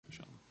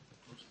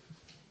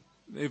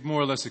they've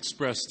more or less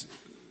expressed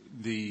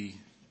the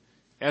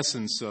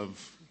essence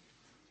of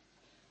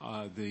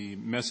the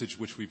message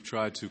which we've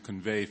tried to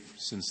convey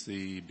since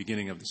the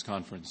beginning of this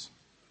conference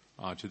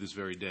to this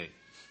very day.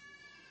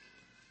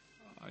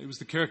 It was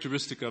the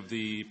characteristic of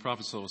the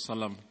Prophet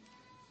ﷺ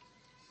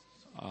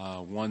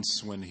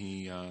once when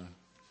he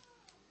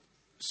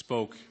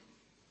spoke.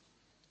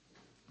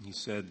 He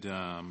said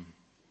to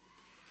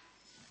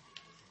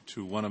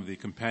one of the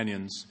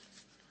companions,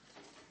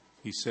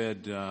 he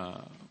said,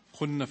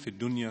 "Kunna fi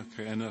dunya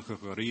ka'annaka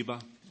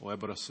ghariba wa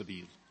abra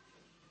sabil."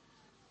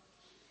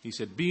 He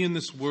said, "Be in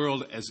this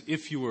world as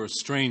if you were a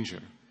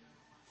stranger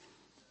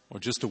or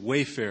just a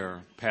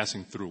wayfarer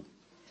passing through."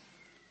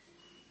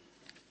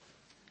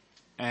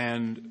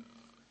 And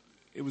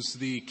it was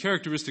the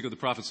characteristic of the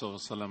Prophet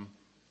ﷺ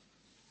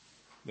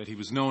that he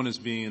was known as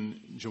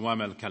being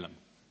Jawami al-Kalam.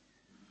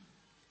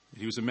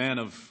 He was a man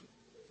of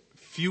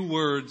few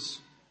words,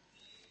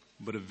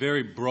 but a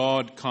very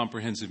broad,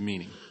 comprehensive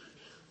meaning.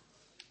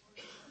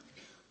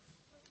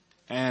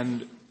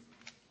 And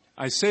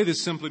I say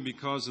this simply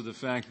because of the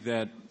fact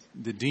that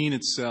the deen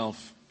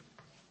itself,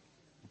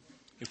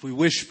 if we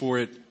wish for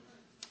it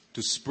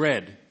to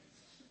spread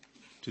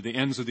to the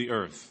ends of the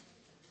earth,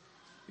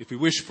 if we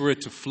wish for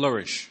it to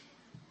flourish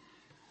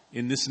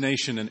in this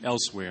nation and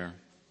elsewhere,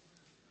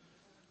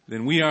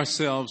 then we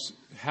ourselves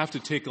have to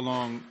take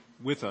along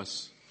with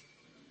us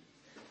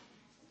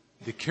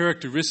the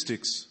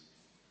characteristics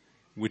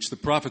which the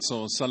Prophet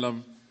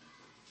ﷺ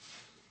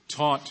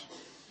taught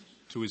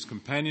to his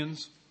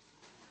companions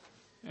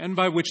and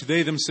by which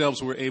they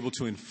themselves were able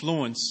to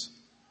influence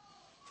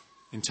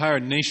entire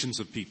nations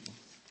of people.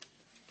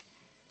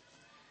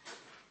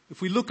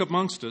 If we look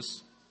amongst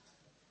us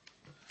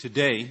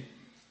today,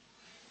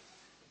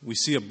 we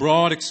see a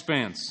broad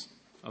expanse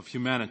of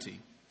humanity,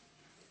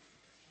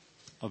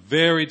 a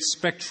varied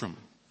spectrum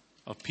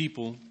of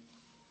people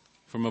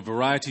from a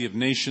variety of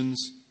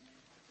nations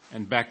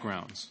and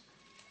backgrounds.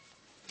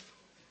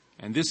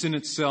 And this in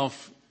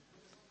itself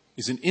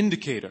is an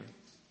indicator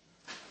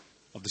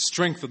of the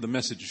strength of the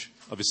message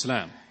of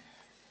Islam,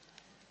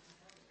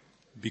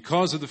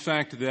 because of the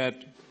fact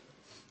that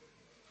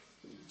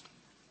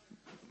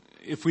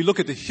if we look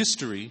at the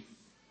history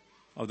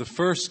of the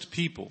first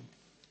people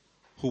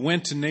who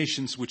went to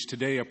nations which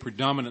today are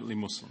predominantly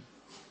Muslim,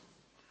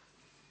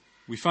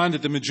 we find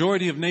that the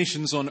majority of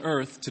nations on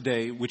earth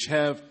today which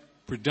have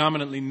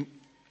predominantly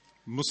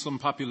Muslim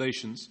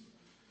populations,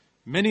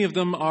 many of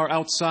them are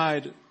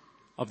outside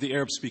of the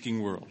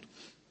Arab-speaking world.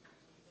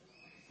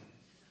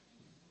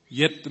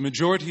 Yet the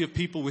majority of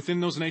people within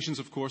those nations,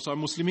 of course, are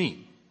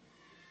Muslimin.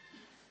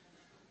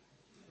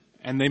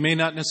 And they may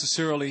not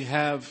necessarily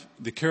have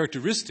the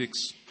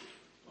characteristics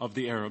of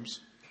the Arabs,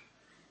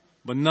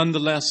 but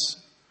nonetheless,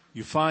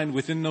 you find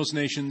within those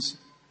nations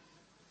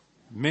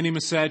many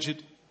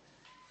masajid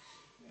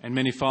and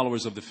many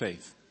followers of the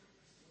faith.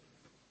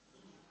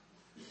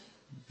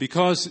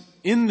 Because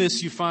in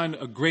this you find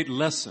a great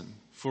lesson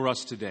for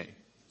us today.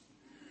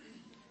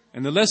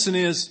 And the lesson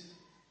is,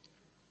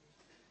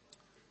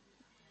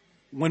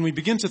 when we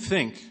begin to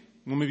think,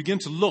 when we begin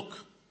to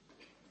look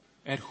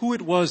at who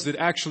it was that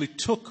actually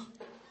took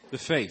the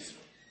faith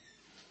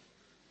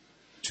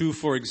to,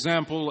 for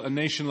example, a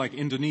nation like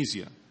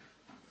Indonesia,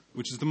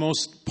 which is the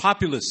most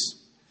populous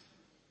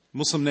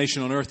Muslim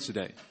nation on earth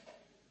today,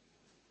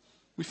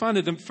 we find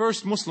that the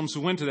first Muslims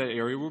who went to that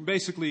area were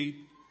basically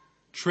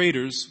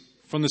traders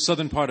from the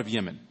southern part of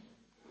Yemen.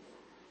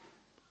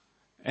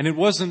 And it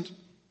wasn't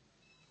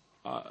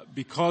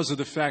because of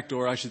the fact,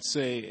 or I should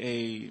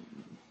say,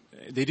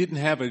 they didn't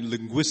have a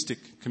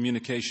linguistic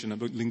communication, a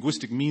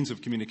linguistic means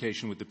of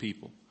communication with the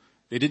people.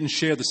 They didn't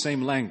share the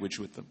same language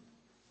with them.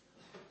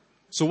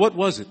 So what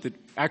was it that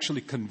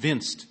actually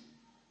convinced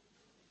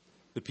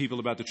the people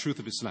about the truth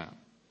of Islam?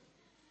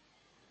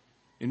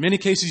 In many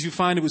cases, you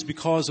find it was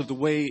because of the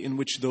way in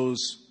which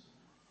those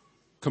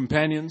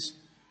companions,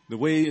 the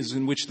ways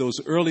in which those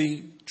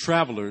early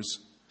travelers,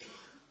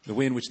 the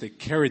way in which they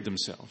carried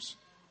themselves,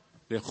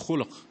 their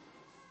khuluq,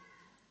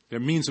 their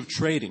means of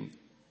trading,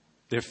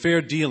 their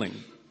fair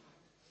dealing,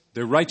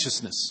 their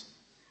righteousness.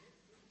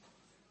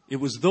 It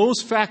was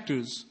those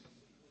factors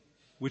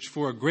which,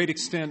 for a great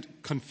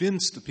extent,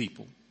 convinced the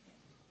people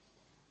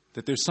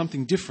that there's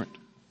something different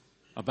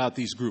about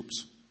these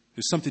groups.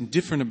 There's something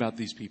different about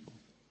these people.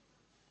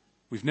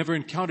 We've never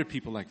encountered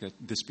people like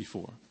this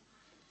before.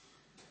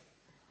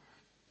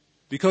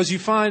 Because you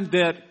find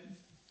that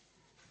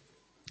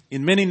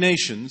in many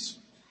nations,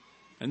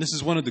 and this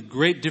is one of the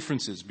great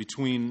differences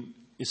between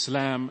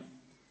Islam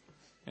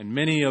and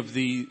many of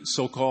the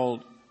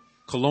so-called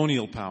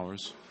colonial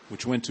powers,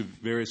 which went to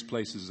various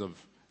places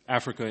of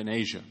Africa and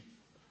Asia,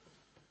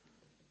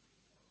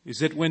 is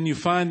that when you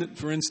find,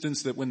 for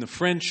instance, that when the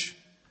French,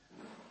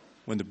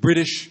 when the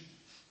British,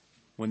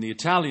 when the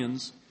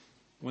Italians,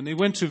 when they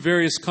went to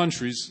various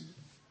countries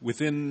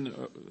within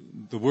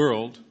the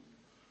world,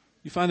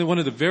 you find that one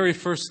of the very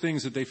first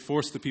things that they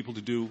forced the people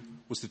to do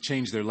was to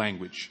change their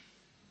language.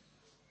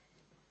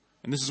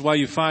 And this is why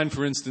you find,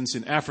 for instance,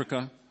 in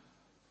Africa,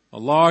 a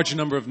large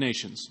number of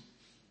nations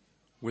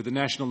where the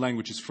national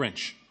language is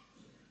French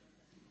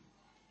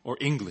or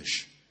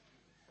English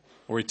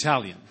or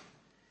Italian.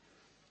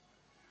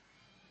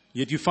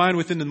 Yet you find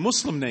within the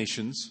Muslim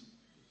nations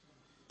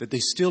that they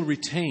still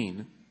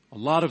retain a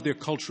lot of their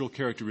cultural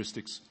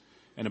characteristics,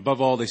 and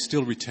above all, they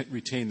still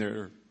retain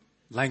their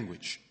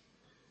language.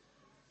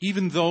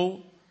 Even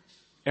though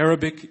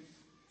Arabic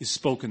is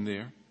spoken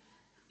there,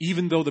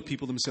 even though the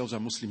people themselves are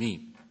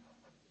Muslimin.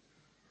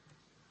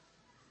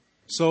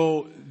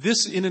 So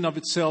this in and of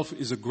itself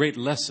is a great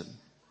lesson,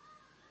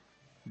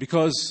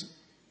 because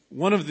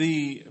one of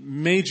the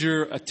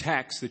major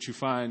attacks that you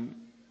find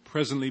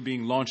presently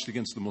being launched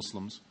against the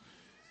Muslims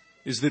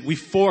is that we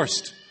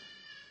forced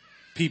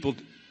people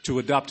to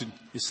adopt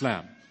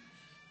Islam.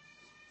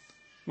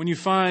 When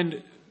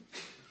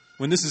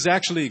this is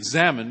actually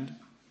examined,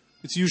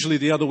 it's usually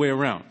the other way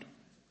around.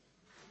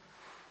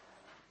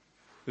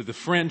 That the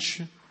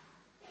French,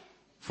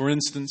 for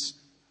instance,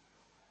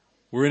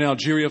 were in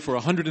Algeria for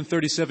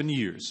 137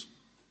 years,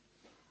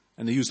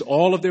 and they used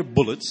all of their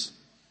bullets,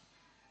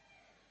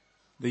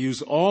 they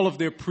used all of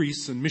their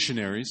priests and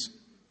missionaries,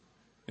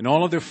 and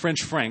all of their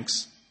French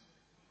francs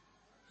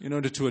in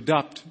order to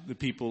adopt the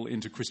people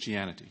into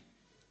Christianity.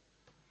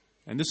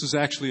 And this was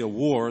actually a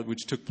war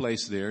which took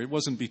place there. It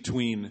wasn't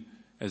between,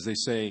 as they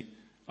say,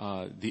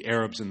 the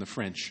Arabs and the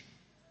French.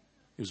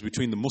 It was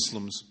between the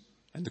Muslims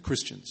and the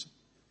Christians.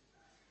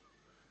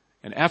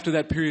 And after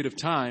that period of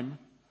time,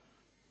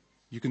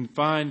 you can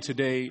find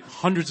today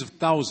hundreds of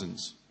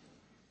thousands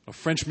of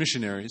French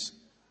missionaries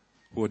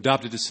who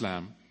adopted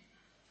Islam,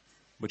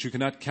 but you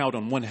cannot count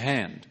on one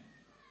hand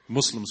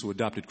Muslims who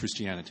adopted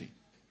Christianity.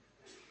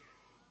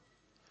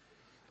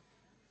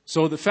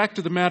 So the fact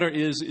of the matter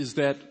is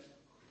that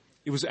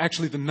it was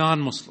actually the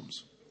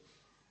non-Muslims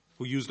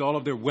who used all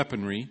of their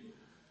weaponry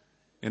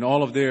and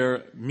all of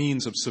their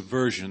means of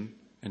subversion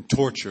and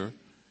torture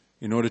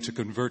in order to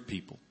convert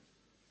people.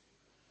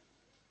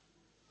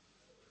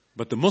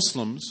 But the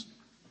Muslims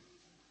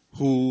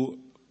who,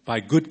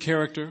 by good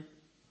character,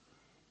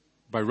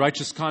 by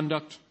righteous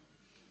conduct,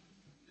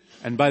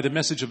 and by the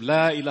message of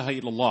La ilaha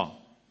illallah,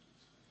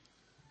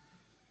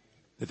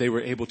 that they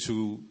were able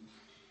to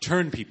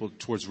turn people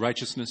towards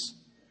righteousness,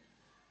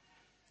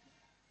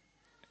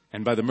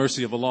 and by the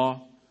mercy of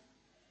Allah,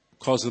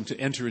 cause them to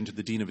enter into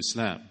the deen of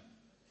Islam.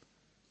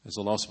 As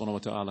Allah subhanahu wa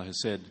ta'ala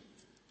has said,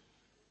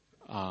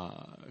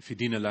 fi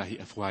din Allahi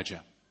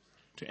afwaja,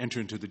 to enter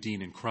into the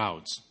deen in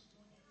crowds.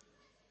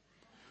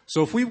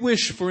 So if we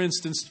wish, for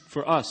instance,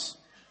 for us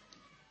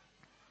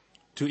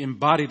to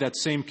embody that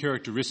same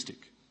characteristic,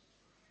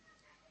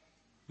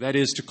 that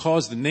is, to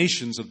cause the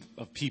nations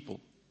of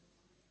people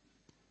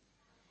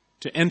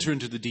to enter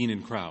into the deen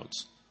in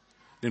crowds,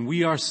 then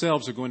we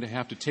ourselves are going to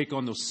have to take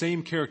on those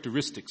same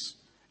characteristics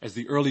as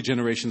the early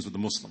generations of the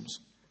Muslims.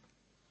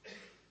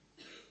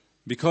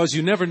 Because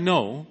you never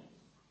know,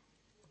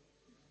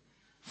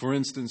 for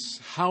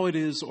instance, how it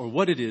is or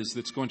what it is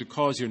that's going to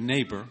cause your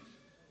neighbor,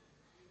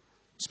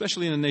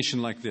 especially in a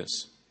nation like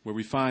this, where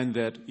we find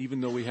that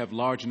even though we have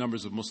large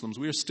numbers of Muslims,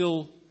 we are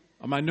still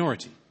a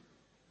minority.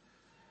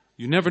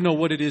 You never know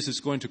what it is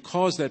that's going to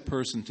cause that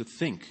person to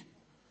think,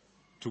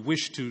 to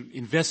wish to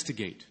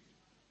investigate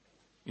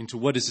into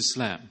what is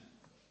Islam.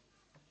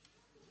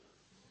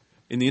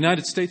 In the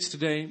United States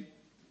today,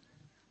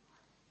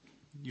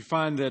 you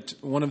find that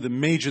one of the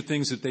major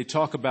things that they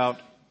talk about,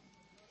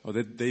 or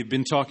that they've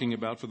been talking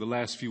about for the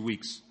last few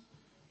weeks,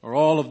 are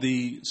all of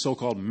the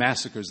so-called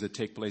massacres that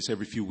take place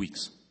every few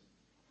weeks,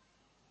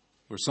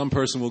 where some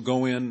person will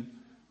go in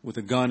with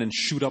a gun and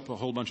shoot up a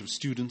whole bunch of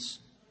students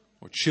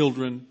or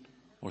children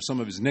or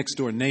some of his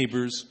next-door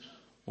neighbors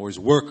or his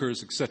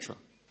workers, etc.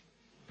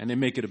 And they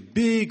make it a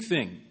big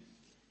thing.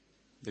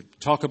 They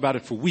talk about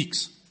it for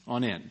weeks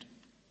on end.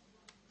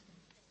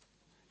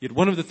 Yet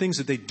one of the things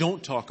that they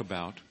don't talk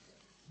about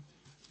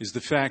is the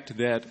fact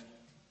that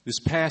this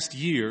past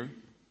year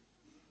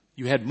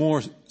you had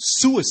more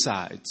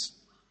suicides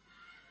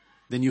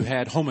than you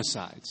had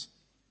homicides.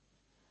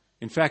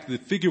 In fact, the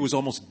figure was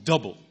almost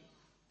double.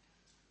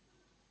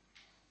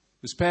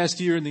 This past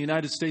year in the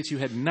United States, you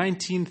had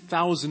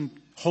 19,000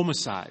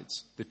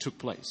 homicides that took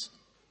place.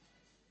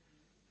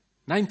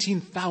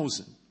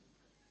 19,000.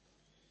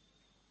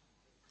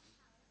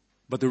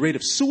 But the rate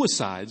of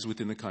suicides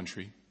within the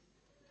country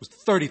was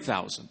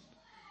 30,000.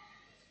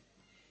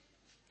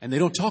 And they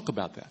don't talk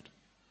about that.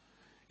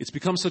 It's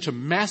become such a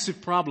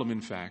massive problem,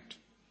 in fact,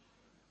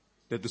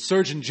 that the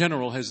Surgeon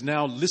General has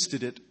now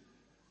listed it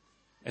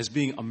as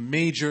being a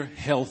major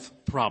health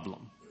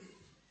problem.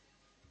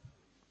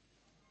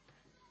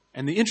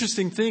 And the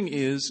interesting thing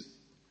is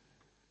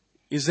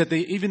that they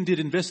even did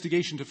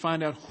investigation to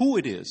find out who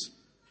it is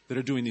that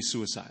are doing these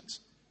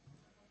suicides.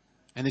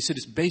 And they said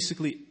it's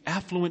basically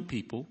affluent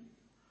people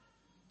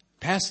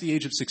past the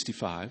age of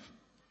 65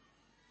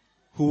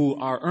 who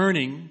are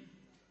earning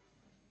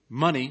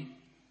money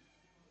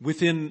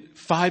within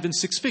 5 and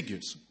 6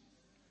 figures.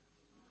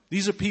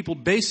 These are people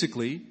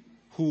basically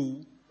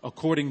who,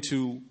 according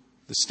to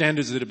the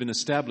standards that have been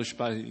established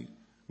by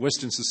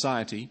Western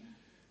society,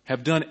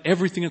 have done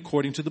everything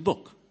according to the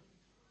book.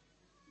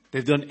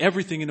 They've done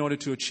everything in order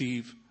to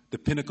achieve the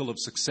pinnacle of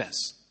success.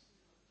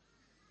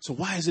 So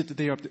why is it that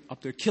they are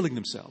up there killing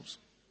themselves?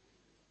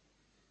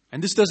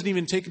 And this doesn't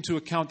even take into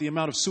account the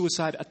amount of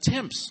suicide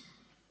attempts.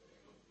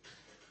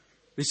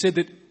 They said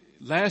that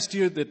last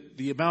year that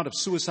the amount of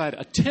suicide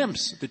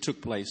attempts that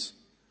took place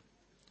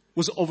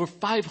was over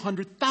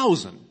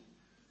 500,000.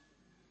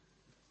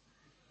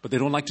 But they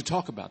don't like to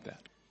talk about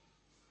that.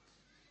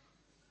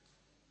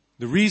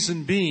 The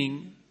reason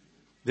being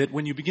that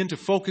when you begin to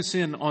focus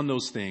in on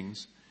those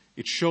things,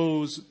 it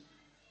shows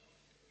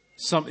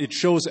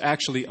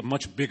actually a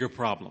much bigger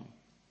problem.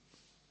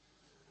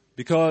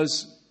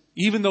 Because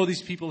even though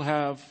these people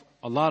have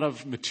a lot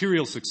of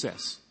material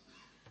success,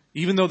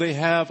 even though they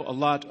have a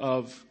lot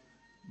of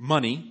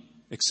money,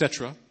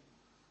 etc.,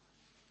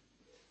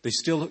 they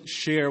still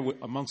share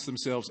amongst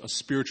themselves a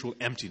spiritual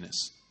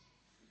emptiness.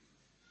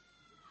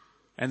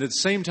 And at the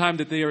same time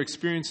that they are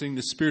experiencing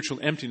this spiritual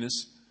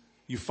emptiness,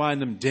 you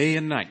find them day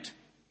and night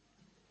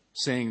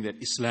saying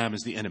that Islam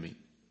is the enemy.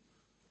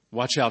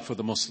 Watch out for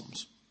the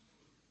Muslims.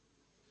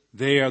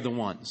 They are the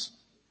ones,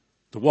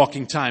 the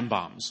walking time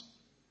bombs.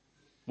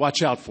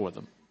 Watch out for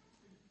them.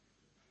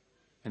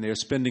 And they are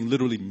spending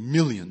literally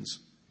millions,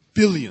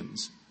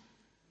 billions,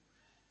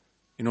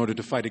 in order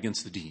to fight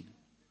against the deen.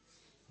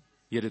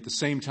 Yet at the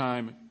same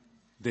time,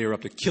 they are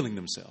up to killing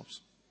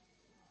themselves.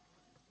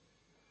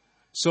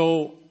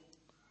 So,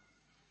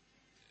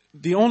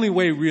 the only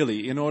way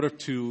really, in order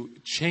to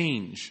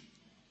change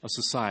a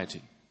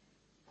society,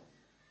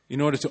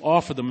 in order to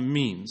offer them a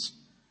means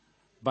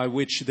by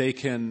which they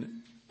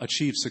can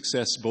achieve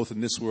success both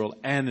in this world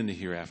and in the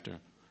hereafter,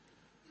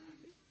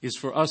 is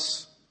for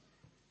us,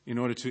 in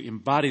order to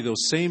embody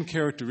those same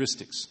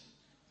characteristics,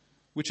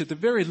 which at the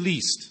very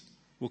least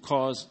will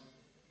cause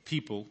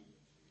people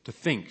to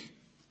think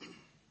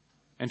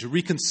and to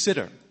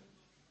reconsider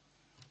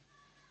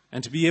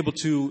and to be able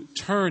to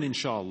turn,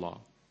 inshallah,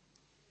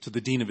 to the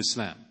deen of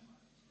Islam.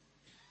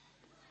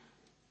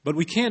 But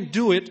we can't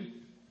do it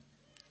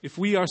if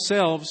we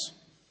ourselves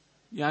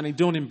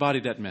don't embody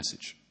that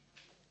message.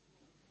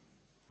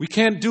 We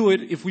can't do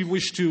it if we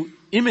wish to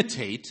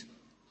imitate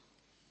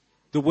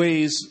the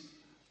ways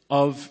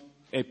of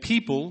a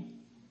people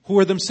who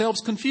are themselves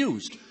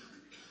confused,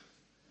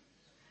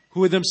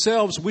 who are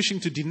themselves wishing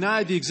to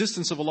deny the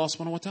existence of Allah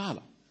subhanahu wa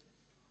ta'ala,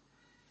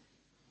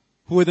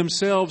 who are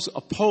themselves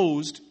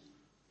opposed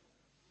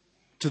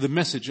to the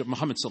message of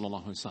Muhammad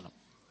sallallahu alaihi wasallam.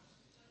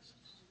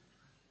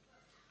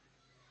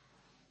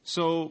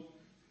 So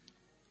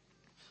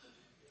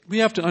we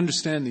have to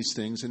understand these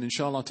things, and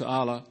inshallah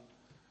ta'ala,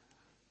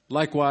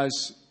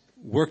 likewise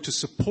work to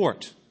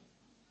support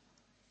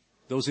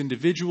those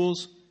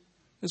individuals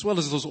as well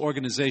as those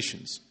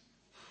organizations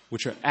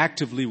which are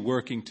actively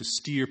working to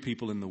steer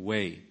people in the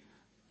way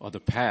or the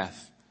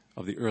path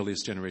of the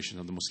earliest generation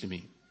of the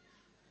Muslimin.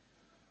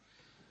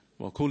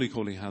 وقولي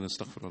قولي هذا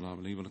استغفر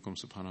الله لي ولكم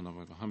سبحان الله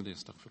وبحمده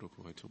استغفرك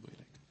واتوب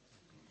إليك.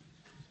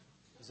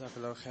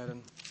 Jazakallahu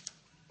khairan.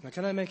 Now,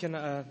 can I make an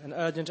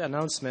urgent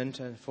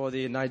announcement for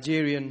the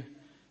Nigerian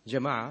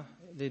Jama'ah,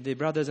 the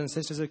brothers and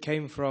sisters who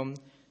came from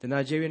the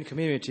Nigerian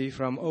community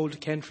from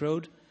Old Kent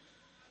Road?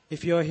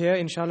 If you're here,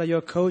 inshallah,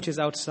 your coach is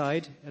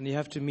outside and you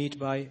have to meet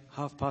by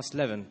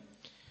 11:30.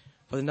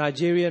 For the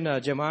Nigerian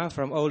Jama'ah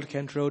from Old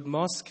Kent Road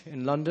Mosque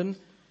in London,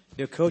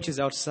 your coach is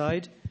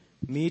outside,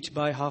 meet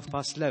by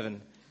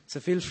 11:30. So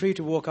feel free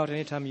to walk out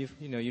anytime you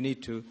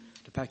need to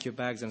pack your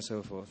bags and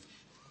so forth.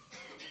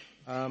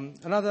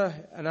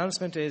 Another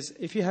announcement is,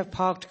 if you have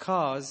parked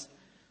cars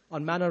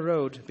on Manor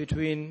Road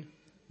between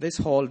this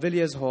hall,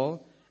 Villiers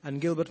Hall, and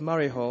Gilbert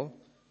Murray Hall,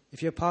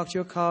 if you have parked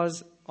your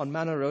cars on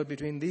Manor Road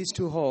between these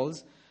two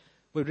halls,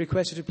 we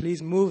request you to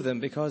please move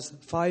them, because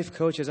 5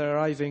 coaches are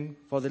arriving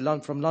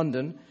from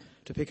London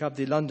to pick up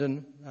the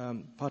London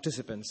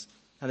participants,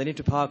 and they need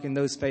to park in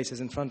those spaces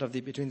in front of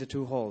between the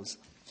two halls.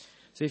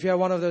 So if you are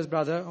one of those,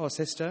 brother or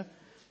sister,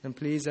 then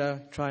please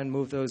try and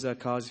move those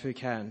cars if you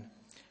can.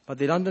 But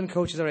the London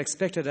coaches are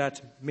expected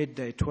at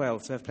midday,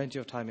 12, so have plenty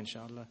of time,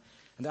 inshallah.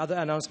 And the other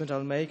announcement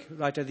I'll make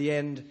right at the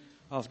end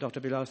of Dr.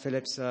 Bilal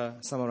Phillips'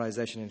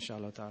 summarization,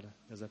 inshallah ta'ala.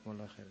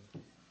 Jazakumullah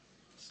khairan.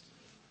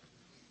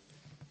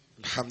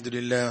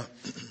 Alhamdulillah,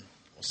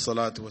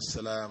 wassalatu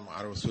wassalamu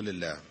ala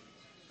rasulillah.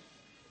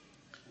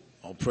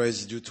 All praise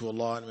is due to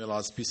Allah, and may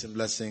Allah's peace and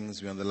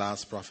blessings be on the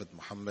last Prophet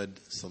Muhammad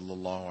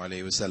sallallahu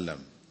alayhi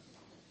wasallam.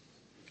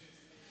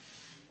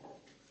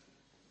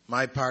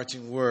 My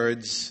parting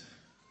words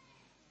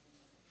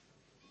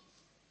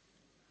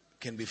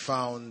can be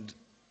found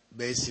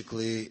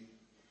basically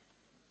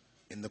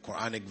in the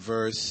Quranic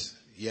verse,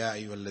 Ya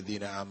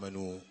ayyuhalladhina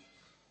amanu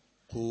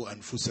qu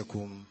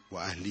anfusakum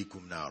wa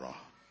ahlikum nara.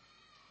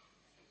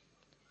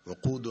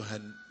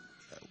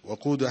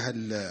 وقودها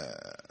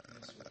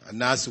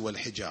الناس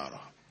والحجارة.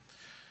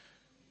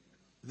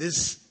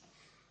 This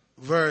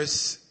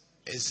verse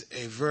is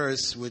a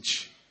verse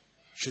which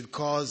should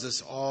cause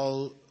us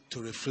all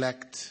to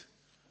reflect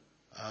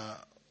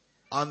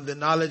on the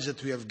knowledge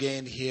that we have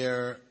gained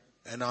here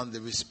and on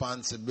the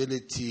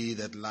responsibility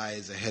that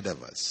lies ahead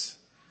of us.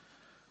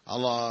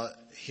 Allah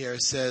here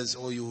says,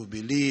 "O you who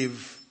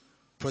believe,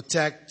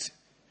 protect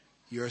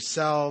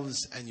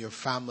yourselves and your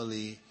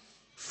family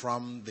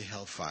from the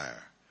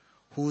hellfire,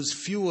 whose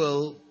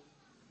fuel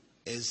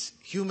is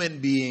human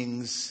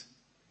beings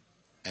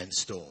and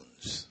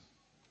stones."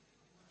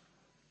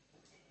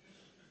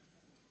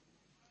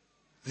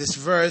 This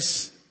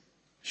verse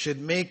should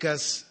make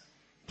us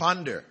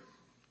ponder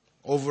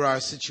over our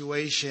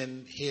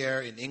situation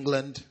here in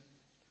England.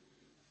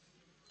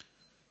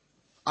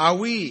 Are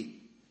we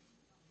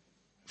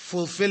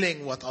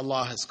fulfilling what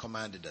Allah has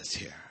commanded us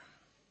here?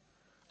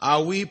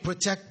 Are we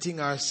protecting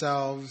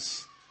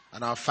ourselves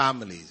and our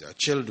families, our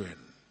children?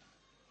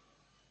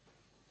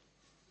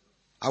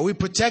 Are we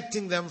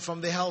protecting them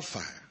from the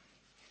hellfire?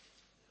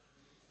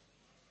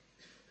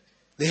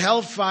 The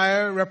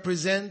hellfire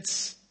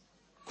represents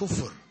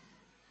kufr,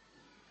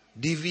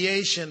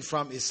 deviation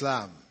from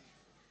Islam.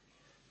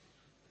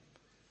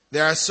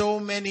 There are so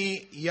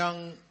many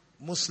young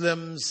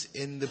Muslims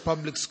in the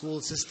public school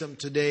system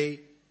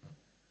today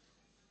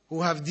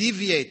who have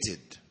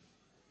deviated,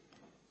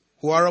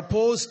 who are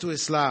opposed to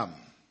Islam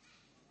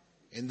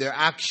in their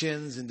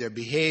actions, in their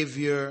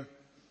behavior,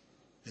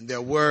 in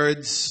their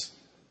words,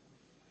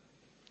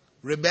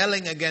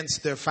 rebelling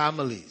against their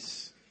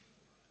families.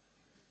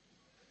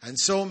 And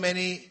so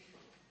many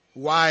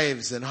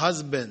wives and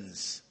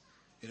husbands,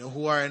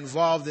 who are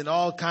involved in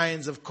all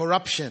kinds of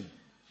corruption.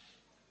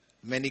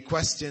 Many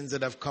questions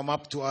that have come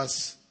up to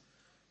us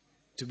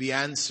to be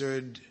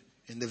answered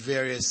in the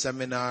various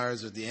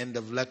seminars or the end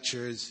of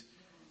lectures,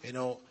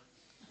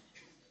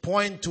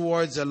 point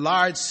towards a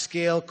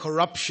large-scale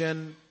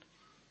corruption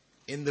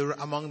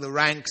among the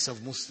ranks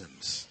of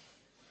Muslims.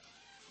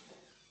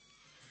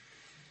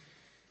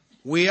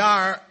 We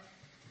are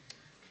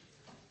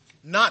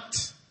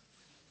not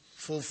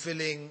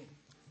fulfilling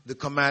the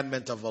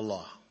commandment of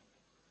Allah.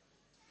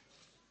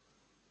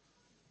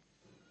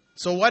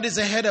 So what is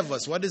ahead of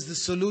us? What is the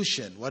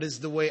solution? What is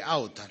the way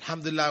out?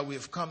 Alhamdulillah, we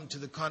have come to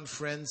the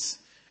conference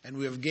and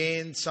we have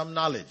gained some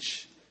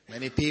knowledge.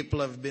 Many people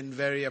have been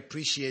very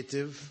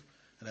appreciative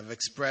and have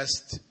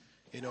expressed,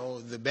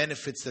 the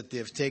benefits that they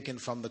have taken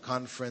from the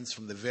conference,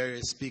 from the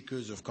various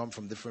speakers who have come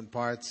from different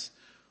parts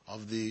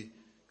of the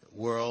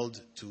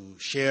world to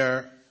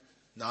share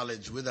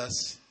knowledge with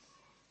us.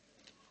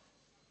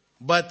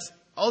 But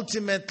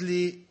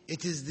ultimately,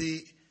 it is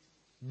the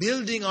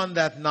building on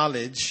that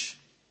knowledge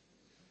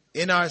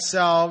in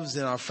ourselves,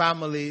 in our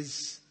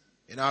families,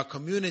 in our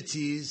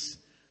communities,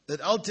 that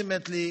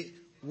ultimately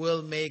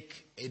will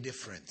make a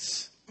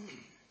difference.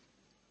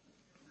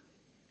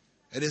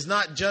 It is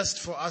not just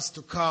for us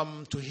to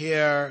come, to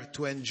hear,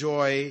 to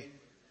enjoy,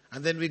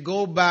 and then we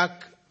go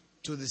back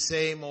to the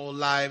same old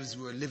lives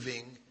we were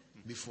living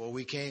before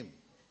we came.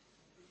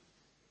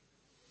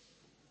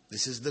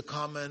 This is the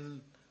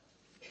common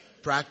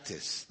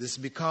practice. This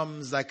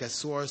becomes like a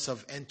source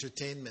of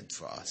entertainment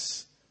for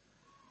us.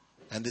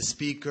 And the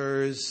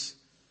speakers,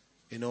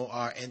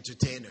 are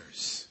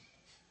entertainers.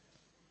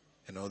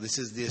 This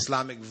is the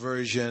Islamic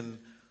version,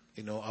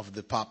 of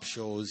the pop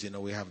shows.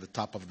 We have the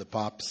top of the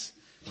pops.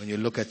 When you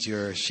look at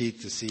your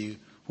sheet to see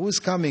who's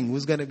coming,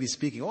 who's going to be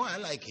speaking. Oh, I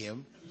like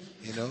him.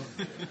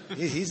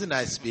 He's a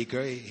nice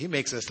speaker. He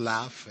makes us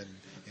laugh.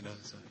 And,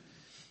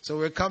 so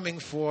we're coming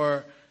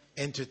for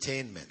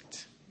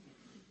entertainment.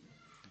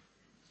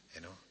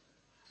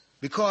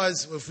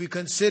 Because if we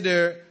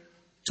consider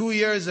 2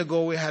 years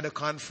ago, we had a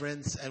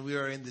conference and we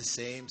were in the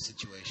same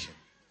situation.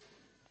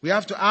 We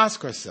have to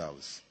ask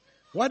ourselves,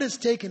 what has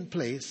taken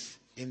place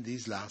in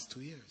these last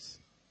 2 years?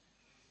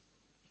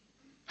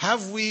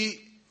 Have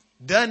we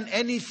done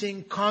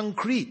anything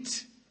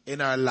concrete in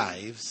our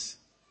lives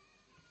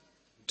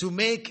to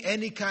make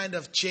any kind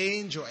of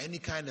change or any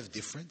kind of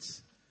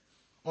difference?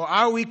 Or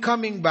are we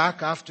coming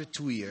back after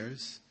 2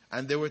 years,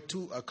 and there were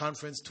a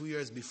conference 2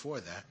 years before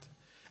that,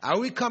 are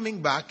we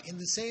coming back in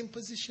the same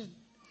position?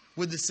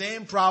 With the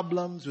same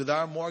problems, with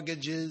our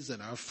mortgages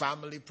and our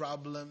family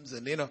problems.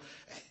 And,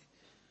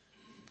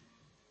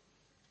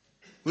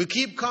 we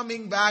keep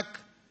coming back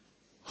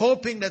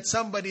hoping that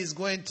somebody is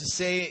going to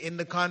say in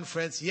the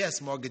conference,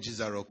 yes, mortgages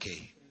are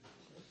okay.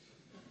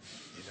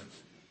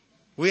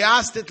 We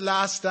asked it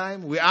last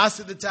time. We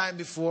asked it the time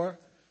before.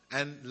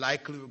 And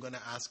likely we're going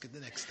to ask it the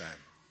next time.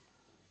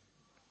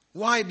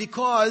 Why?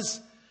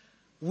 Because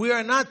we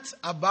are not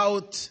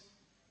about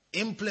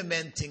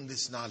implementing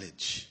this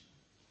knowledge.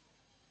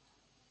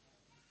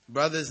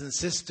 Brothers and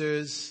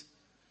sisters,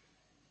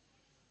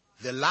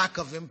 the lack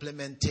of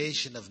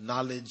implementation of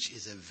knowledge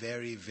is a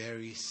very,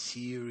 very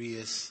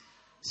serious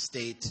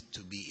state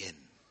to be in.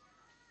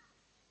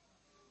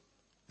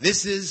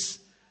 This is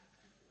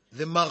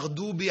the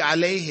maghdubi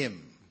alayhim.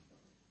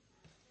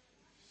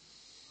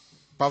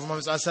 Prophet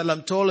Muhammad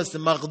ﷺ told us the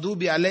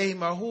maghdubi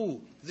alayhim are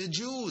who? The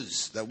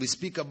Jews that we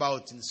speak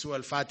about in Surah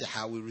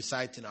Al-Fatiha, we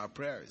recite in our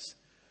prayers.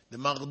 The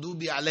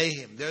maghdubi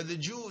alayhim. They're the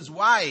Jews.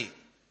 Why?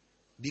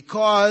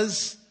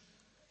 Because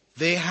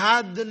they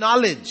had the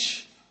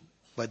knowledge,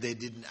 but they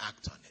didn't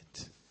act on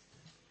it.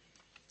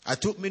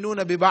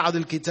 أَتُؤْمِنُونَ بِبَعْضِ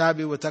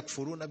الْكِتَابِ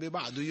وَتَكْفُرُونَ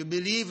بِبَعْضِ. Do you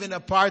believe in a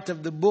part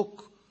of the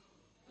book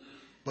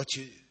but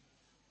you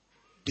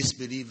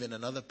disbelieve in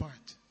another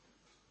part.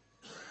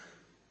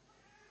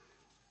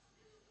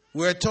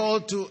 We're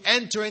told to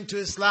enter into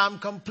Islam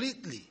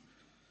completely,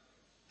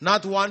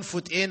 not 1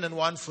 foot in and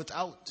 1 foot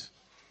out.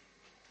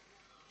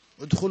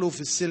 ادخلوا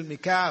في السلم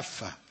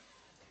كافة.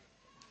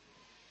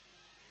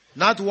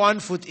 Not 1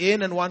 foot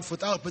in and 1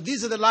 foot out. But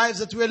these are the lives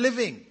that we're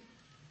living.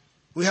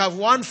 We have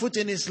 1 foot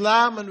in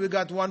Islam and we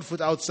got 1 foot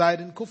outside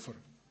in kufr.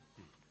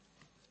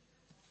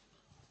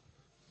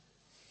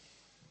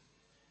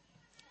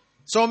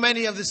 So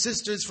many of the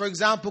sisters, for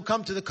example,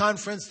 come to the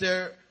conference,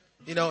 they're,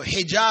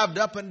 hijabbed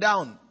up and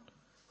down.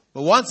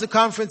 But once the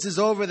conference is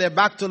over, they're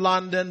back to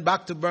London,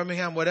 back to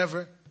Birmingham,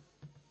 whatever.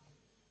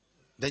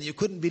 Then you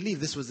couldn't believe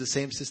this was the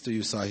same sister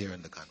you saw here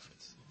in the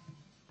conference.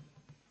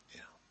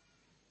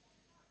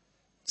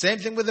 Same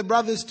thing with the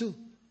brothers too.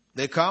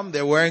 They come,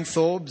 they're wearing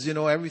thobes,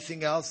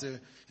 everything else.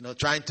 They're,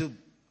 trying to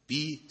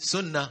be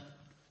sunnah,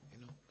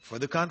 for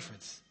the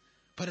conference.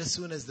 But as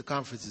soon as the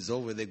conference is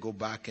over, they go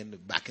back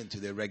into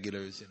their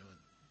regulars,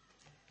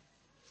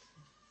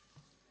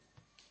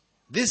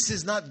 This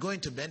is not going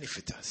to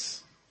benefit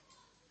us.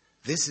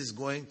 This is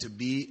going to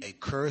be a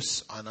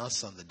curse on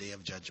us on the Day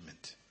of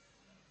Judgment.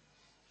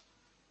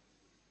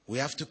 We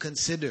have to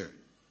consider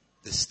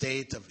the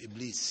state of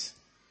Iblis.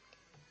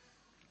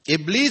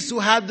 Iblis, who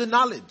had the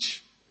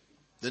knowledge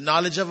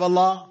of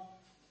Allah,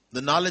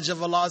 the knowledge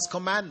of Allah's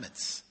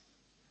commandments.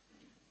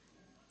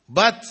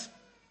 But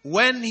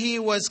when he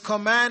was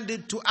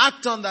commanded to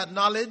act on that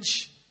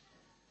knowledge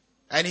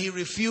and he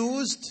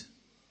refused,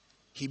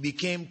 he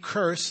became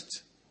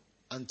cursed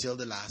until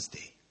the last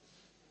day.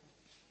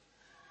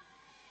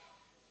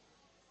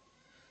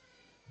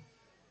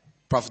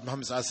 Prophet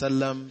Muhammad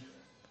ﷺ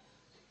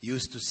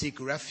used to seek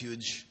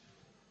refuge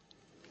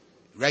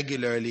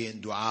regularly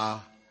in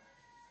dua,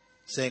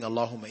 saying,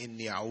 Allahumma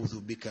inni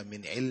a'udhu bika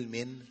min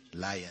ilmin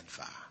la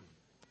yanfa.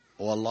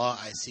 Oh Allah,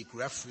 I seek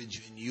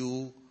refuge in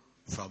you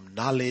from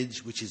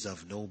knowledge which is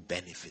of no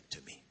benefit to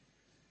me.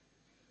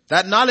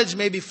 That knowledge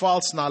may be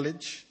false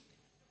knowledge,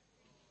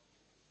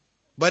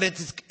 but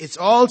it's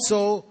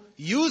also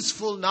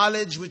useful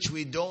knowledge which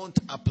we don't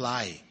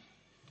apply.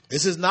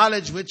 This is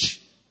knowledge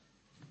which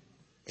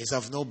is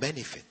of no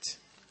benefit.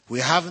 We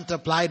haven't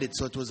applied it,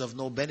 so it was of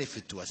no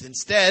benefit to us.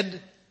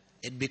 Instead,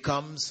 it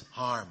becomes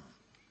harm.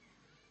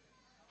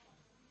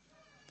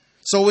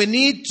 So we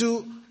need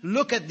to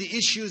look at the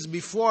issues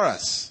before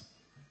us.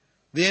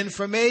 The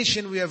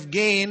information we have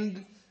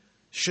gained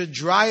should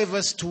drive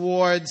us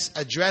towards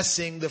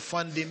addressing the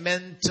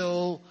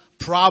fundamental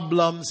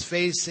problems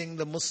facing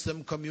the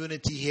Muslim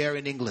community here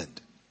in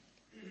England.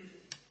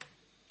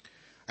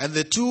 And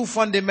the two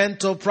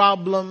fundamental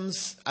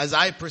problems, as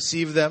I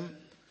perceive them,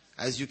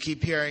 as you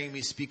keep hearing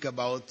me speak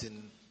about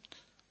in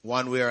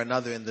one way or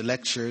another in the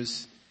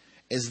lectures,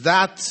 is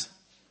that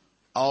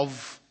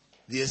of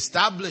the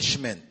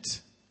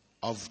establishment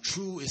of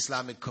true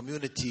Islamic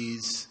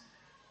communities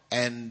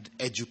and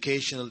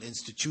educational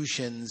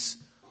institutions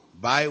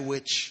by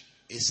which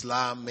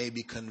Islam may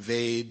be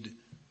conveyed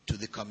to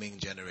the coming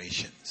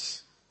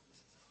generations.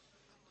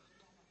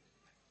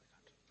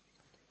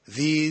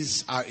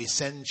 These are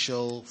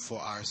essential for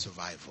our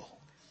survival.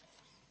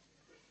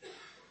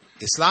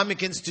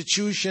 Islamic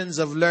institutions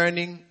of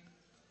learning,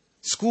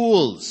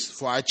 schools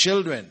for our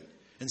children,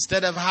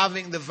 instead of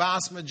having the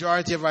vast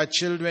majority of our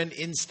children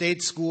in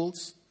state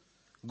schools,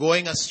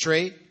 going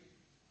astray,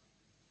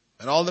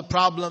 and all the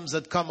problems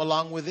that come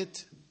along with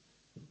it,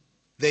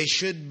 they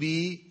should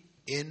be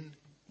in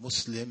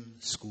Muslim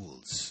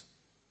schools.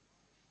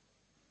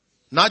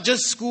 Not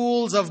just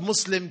schools of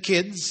Muslim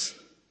kids,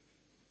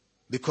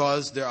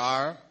 because there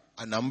are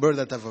a number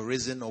that have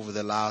arisen over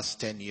the last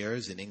 10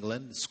 years in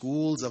England,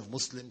 schools of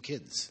Muslim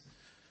kids.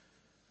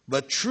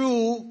 But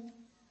true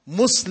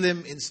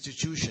Muslim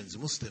institutions,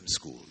 Muslim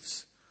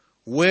schools,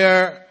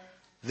 where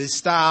the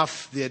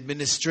staff, the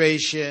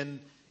administration,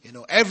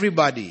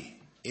 everybody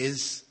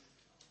is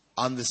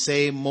on the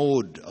same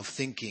mode of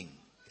thinking.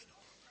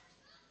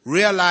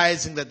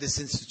 Realizing that this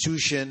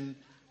institution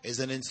is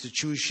an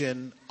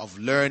institution of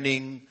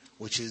learning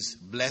which is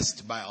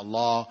blessed by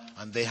Allah,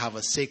 and they have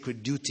a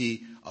sacred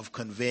duty of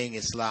conveying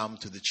Islam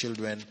to the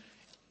children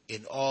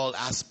in all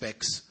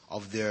aspects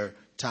of their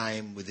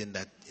time within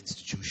that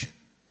institution.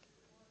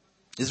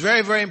 It's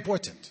very, very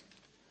important.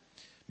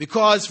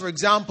 Because, for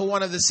example,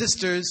 one of the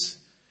sisters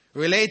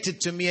related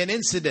to me an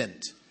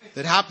incident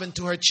that happened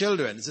to her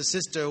children. It's a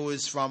sister who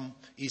is from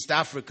East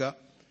Africa,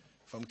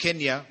 from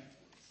Kenya.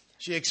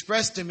 She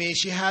expressed to me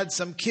she had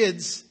some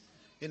kids,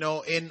 in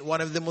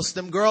one of the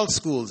Muslim girls'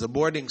 schools, a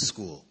boarding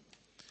school.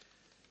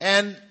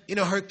 And,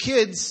 her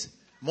kids,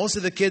 most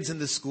of the kids in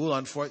the school,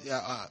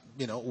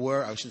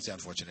 were, I shouldn't say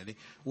unfortunately,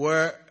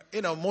 were,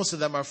 most of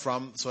them are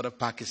from sort of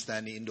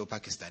Pakistani,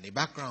 Indo-Pakistani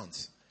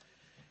backgrounds.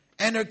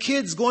 And her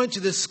kids going to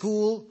the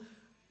school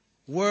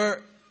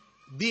were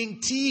being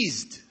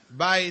teased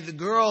by the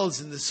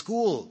girls in the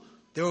school.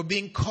 They were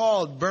being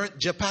called burnt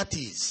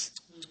japatis.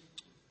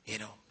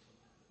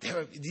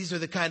 These are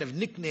the kind of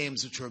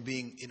nicknames which were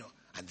being,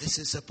 and this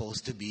is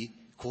supposed to be,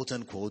 quote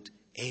unquote,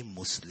 a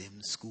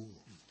Muslim school.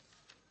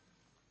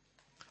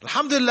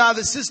 Alhamdulillah,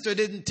 the sister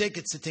didn't take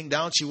it sitting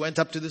down. She went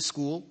up to the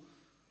school.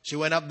 She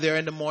went up there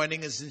in the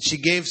morning and she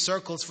gave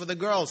circles for the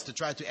girls to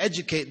try to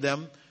educate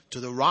them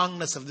to the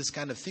wrongness of this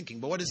kind of thinking.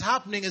 But what is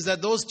happening is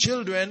that those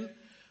children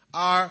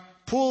are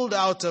pulled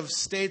out of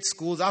state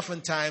schools.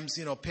 Oftentimes,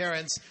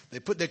 parents, they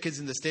put their kids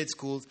in the state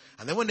schools,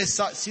 and then when they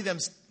see them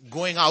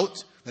going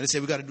out, then they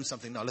say, we got to do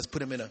something now. Let's put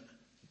them in a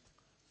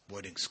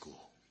boarding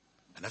school.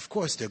 And of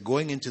course, they're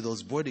going into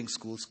those boarding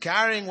schools,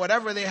 carrying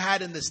whatever they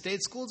had in the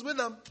state schools with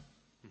them.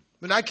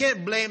 I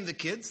can't blame the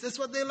kids. That's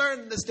what they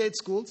learned in the state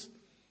schools.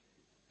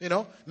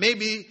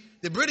 Maybe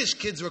the British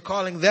kids were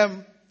calling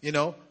them,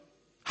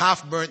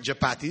 half-burnt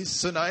chapatis.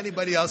 So now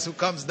anybody else who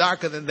comes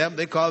darker than them,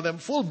 they call them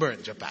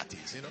full-burnt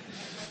chapatis,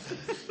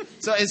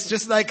 So it's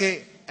just like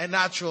a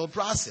natural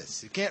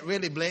process. You can't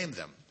really blame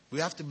them. We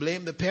have to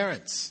blame the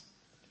parents.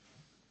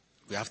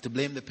 We have to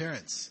blame the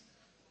parents.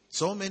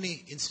 So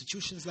many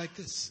institutions like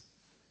this.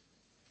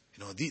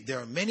 There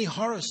are many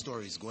horror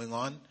stories going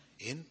on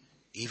in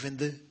even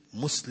the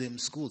Muslim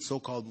schools,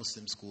 so-called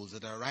Muslim schools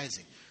that are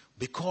rising.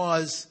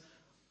 Because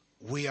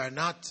we are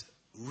not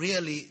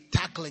really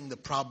tackling the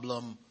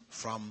problem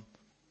from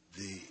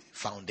the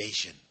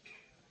foundation.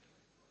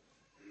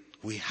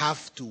 We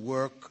have to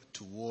work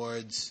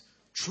towards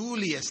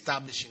truly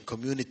establishing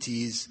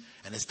communities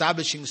and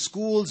establishing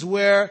schools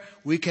where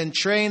we can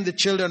train the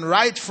children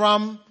right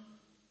from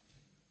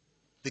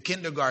the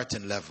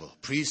kindergarten level,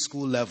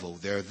 preschool level.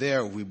 They're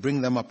there. We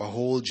bring them up a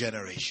whole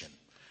generation.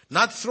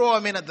 Not throw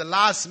them in at the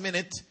last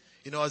minute,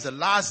 as a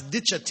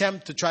last-ditch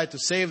attempt to try to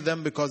save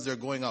them because they're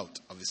going out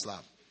of Islam.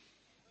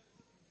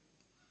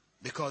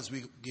 Because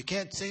you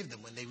can't save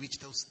them when they reach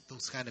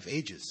those kind of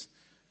ages.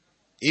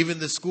 Even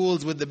the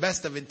schools with the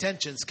best of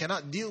intentions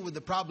cannot deal with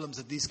the problems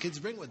that these kids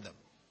bring with them.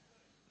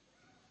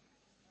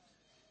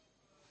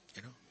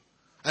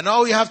 And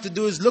all we have to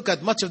do is look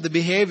at much of the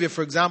behavior,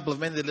 for example, of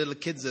many of the little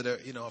kids that are,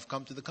 have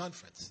come to the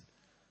conference.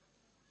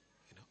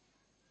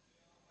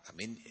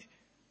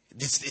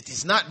 It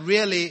is not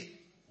really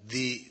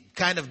the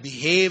kind of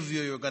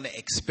behavior you're going to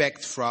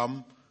expect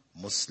from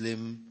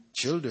Muslim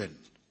children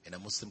in a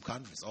Muslim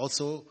conference.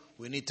 Also,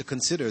 we need to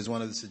consider, as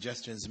one of the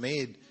suggestions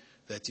made,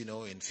 that,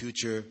 in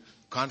future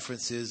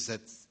conferences,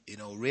 that,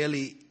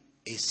 really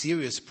a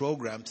serious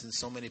program, since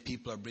so many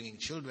people are bringing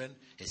children,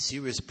 a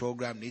serious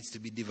program needs to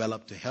be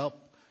developed to help,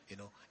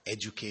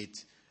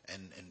 educate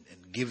and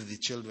give the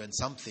children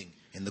something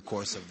in the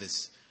course of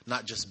this.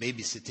 Not just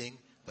babysitting,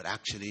 but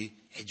actually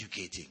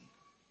educating.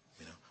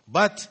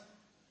 But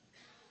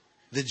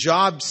the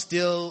job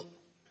still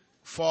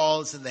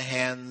falls in the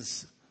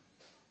hands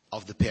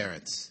of the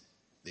parents.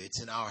 It's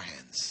in our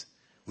hands.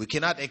 We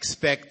cannot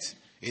expect,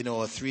 a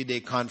 3-day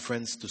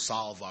conference to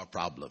solve our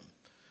problem.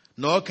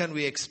 Nor can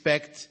we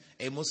expect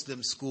a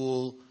Muslim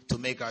school to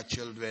make our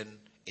children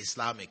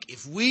Islamic.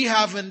 If we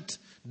haven't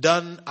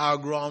done our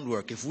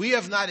groundwork, if we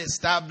have not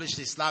established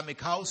Islamic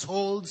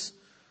households,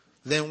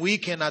 then we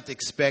cannot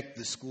expect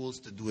the schools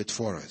to do it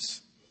for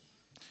us.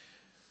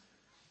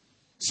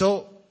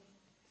 So,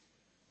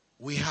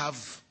 we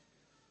have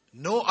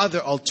no other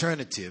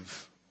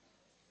alternative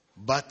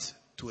but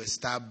to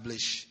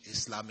establish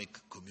Islamic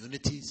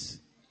communities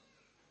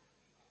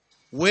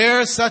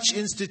where such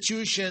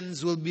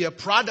institutions will be a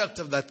product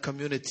of that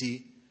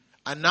community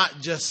and not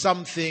just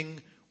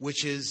something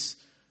which is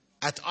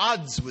at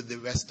odds with the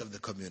rest of the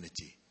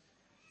community.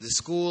 The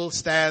school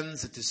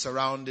stands, it is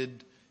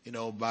surrounded,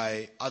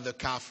 by other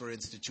Kafir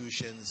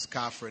institutions,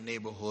 Kafir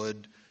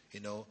neighborhood,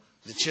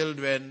 the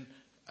children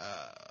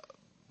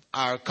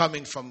are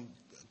coming from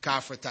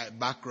Kafir type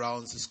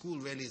backgrounds. The school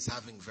really is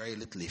having very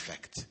little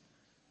effect.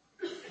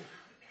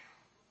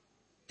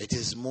 It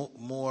is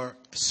more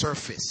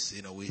surface,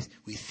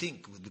 we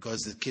think,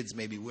 because the kids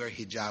maybe wear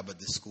hijab at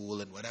the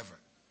school and whatever.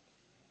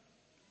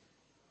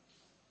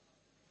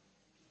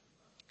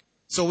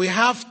 So we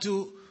have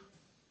to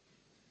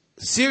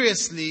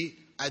seriously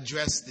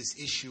address this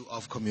issue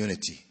of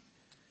community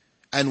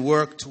and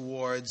work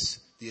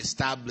towards the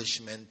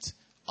establishment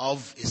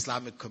of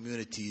Islamic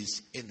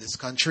communities in this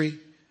country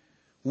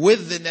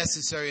with the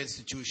necessary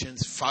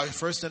institutions,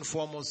 first and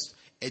foremost,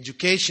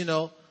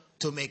 educational,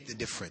 to make the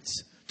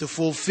difference, to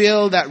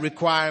fulfill that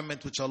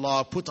requirement which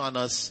Allah put on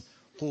us,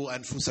 قُوا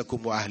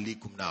أَنفُسَكُمْ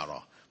وَأَهْلِيكُمْ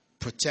نَارًا.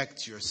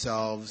 Protect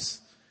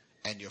yourselves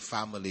and your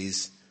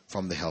families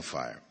from the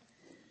hellfire.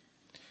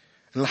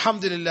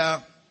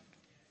 Alhamdulillah,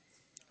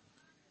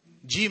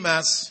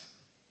 GMAS,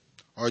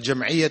 or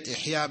Jam'iyyat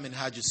Ihya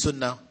Minhaj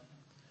al-Sunnah,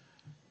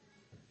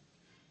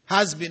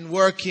 has been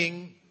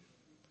working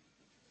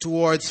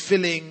towards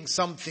filling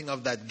something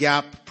of that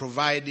gap,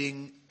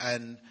 providing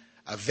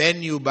a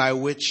venue by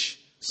which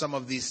some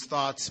of these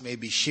thoughts may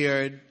be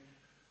shared.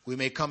 We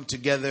may come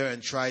together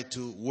and try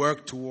to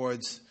work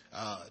towards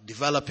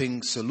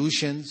developing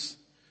solutions.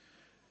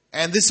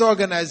 And this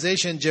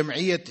organization,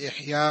 Jam'iyyat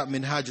Ihya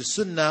Minhaj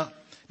al-Sunnah,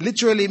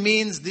 literally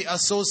means the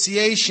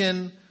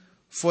association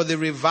for the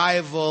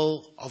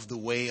revival of the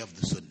way of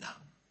the Sunnah.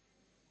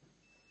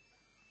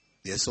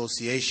 The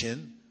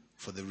association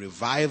for the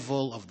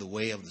revival of the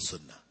way of the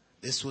Sunnah.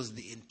 This was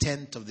the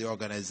intent of the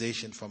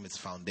organization from its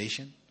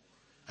foundation.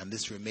 and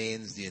this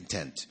remains the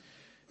intent.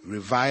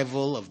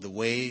 Revival of the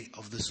way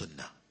of the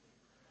Sunnah.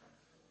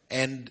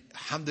 And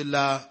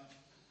alhamdulillah,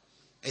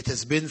 it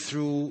has been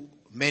through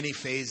many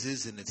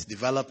phases in its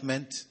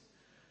development.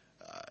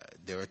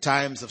 There are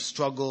times of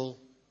struggle,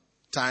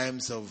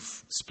 times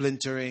of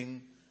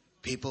splintering,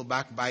 people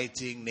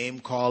backbiting,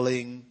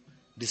 name-calling,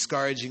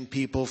 discouraging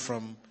people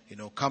from,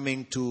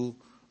 coming to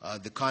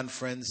the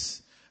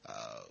conference,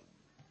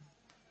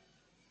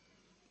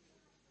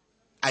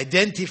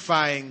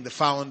 identifying the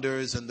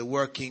founders and the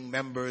working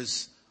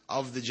members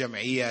of the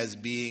Jam'iyyah as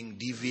being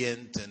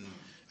deviant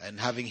and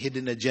having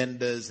hidden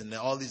agendas and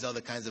all these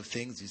other kinds of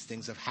things. These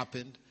things have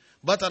happened.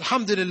 But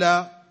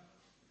alhamdulillah,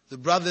 the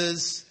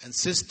brothers and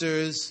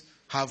sisters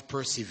have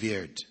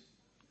persevered.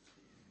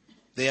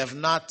 They have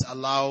not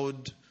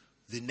allowed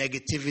the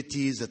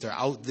negativities that are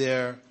out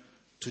there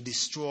to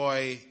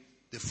destroy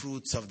the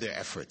fruits of their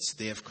efforts.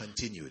 They have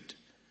continued.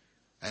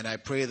 And I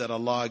pray that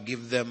Allah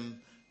give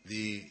them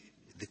the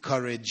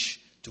courage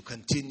to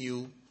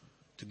continue,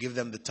 to give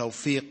them the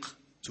tawfiq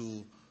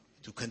to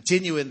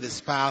continue in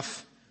this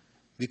path,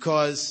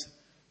 because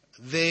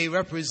they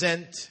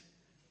represent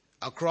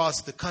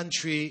across the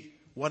country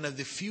one of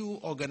the few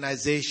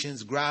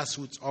organizations,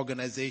 grassroots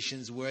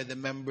organizations, where the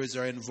members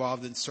are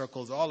involved in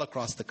circles all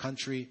across the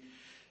country.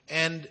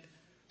 And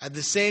at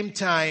the same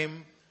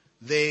time,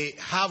 they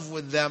have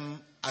with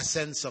them a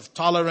sense of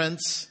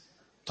tolerance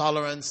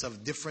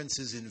of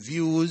differences in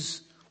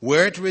views,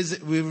 where it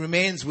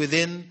remains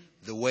within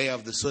the way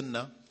of the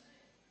Sunnah,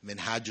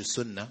 Minhaj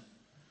Sunnah.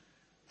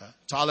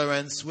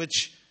 Tolerance,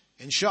 which,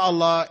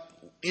 inshallah,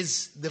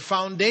 is the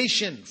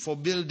foundation for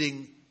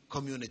building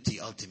community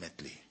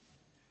ultimately,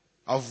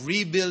 of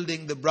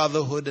rebuilding the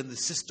brotherhood and the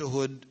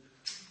sisterhood,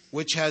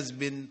 which has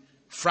been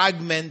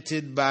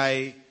fragmented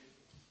by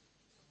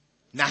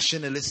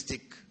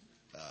nationalistic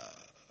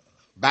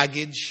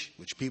baggage,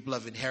 which people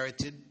have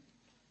inherited,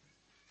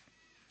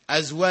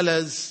 as well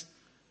as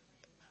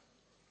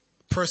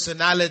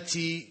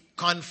personality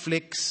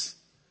conflicts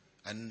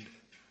and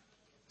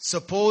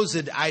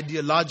supposed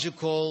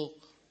ideological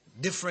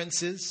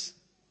differences,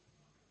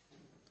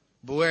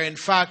 but where in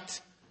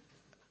fact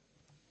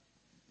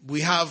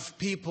we have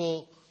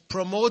people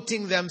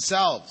promoting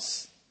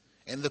themselves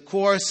in the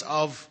course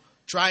of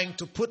trying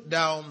to put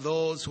down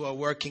those who are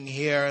working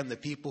here and the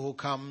people who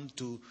come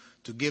to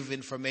give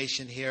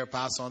information here,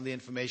 pass on the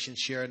information,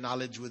 share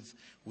knowledge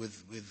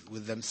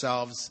with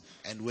themselves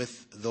and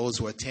with those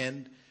who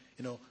attend.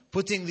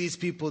 Putting these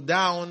people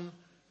down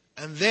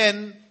and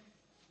then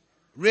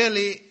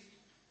really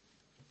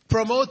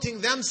promoting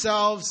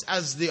themselves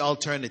as the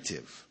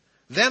alternative.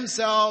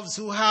 Themselves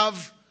who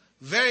have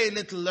very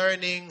little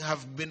learning,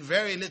 have been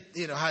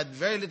had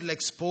very little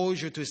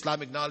exposure to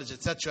Islamic knowledge,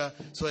 etc.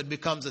 So it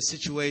becomes a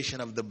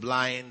situation of the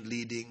blind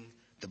leading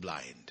the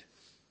blind.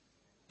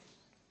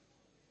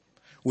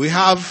 We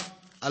have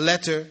a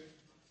letter,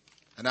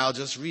 and I'll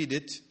just read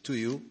it to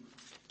you.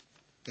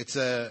 It's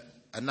a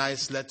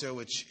nice letter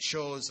which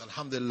shows,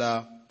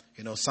 alhamdulillah,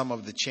 some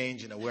of the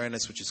change in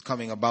awareness which is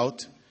coming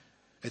about.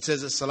 It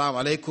says,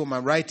 Assalamu alaikum,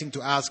 I'm writing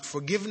to ask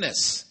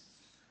forgiveness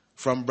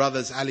from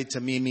brothers Ali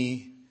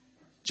Tamimi,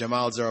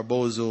 Jamal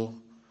Zarabozo,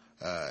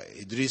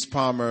 Idris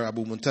Palmer,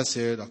 Abu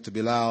Muntasir, Dr.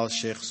 Bilal,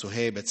 Sheikh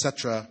Suhaib,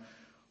 etc.,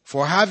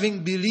 for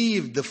having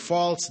believed the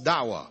false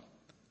da'wah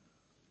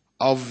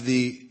of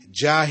the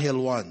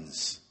Jahil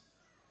ones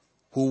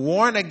who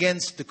warn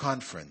against the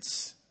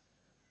conference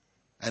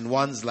and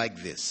ones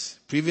like this.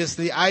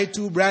 Previously, I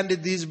too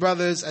branded these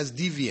brothers as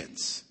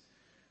deviants,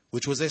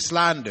 which was a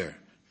slander.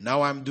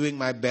 Now I'm doing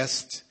my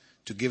best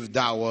to give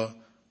da'wah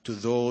to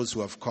those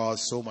who have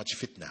caused so much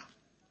fitna.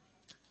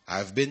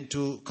 I've been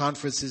to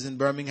conferences in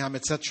Birmingham,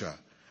 etc.,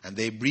 and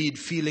they breed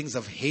feelings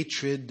of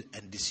hatred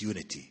and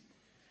disunity.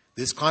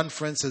 This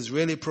conference has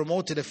really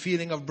promoted a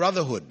feeling of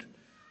brotherhood,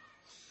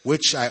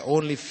 which I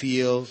only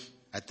feel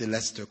at the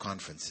Leicester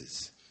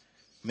conferences.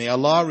 May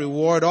Allah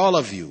reward all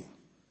of you,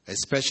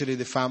 especially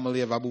the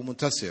family of Abu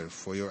Muntasir,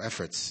 for your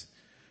efforts.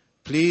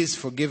 Please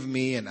forgive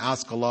me and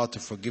ask Allah to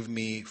forgive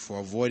me for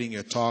avoiding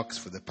your talks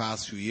for the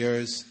past few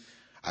years.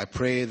 I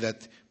pray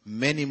that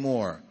many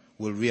more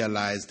will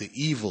realize the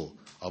evil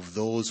of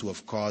those who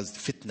have caused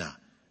fitna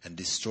and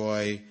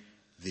destroy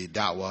the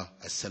da'wah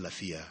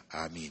as-salafiyah.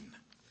 Ameen.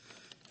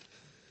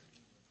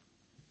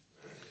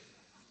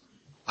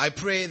 I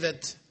pray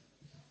that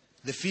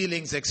the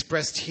feelings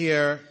expressed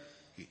here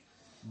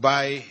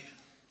by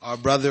our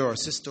brother or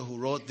sister who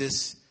wrote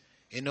this,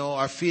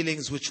 are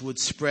feelings which would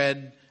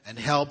spread and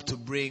help to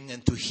bring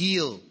and to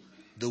heal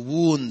the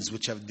wounds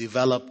which have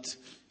developed,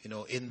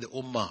 in the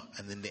ummah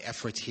and in the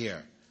effort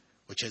here,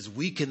 which has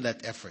weakened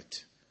that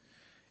effort.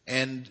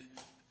 And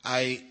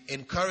I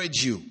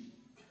encourage you,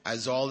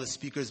 as all the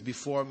speakers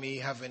before me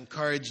have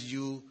encouraged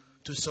you,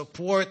 to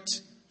support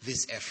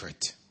this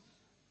effort.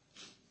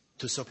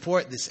 To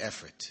support this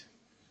effort.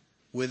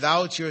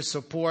 Without your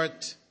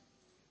support,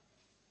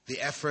 the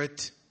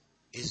effort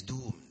is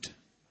doomed.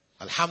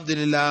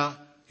 Alhamdulillah,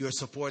 your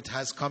support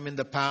has come in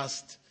the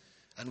past,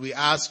 and we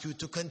ask you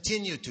to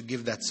continue to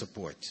give that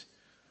support.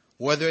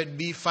 Whether it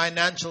be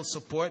financial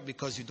support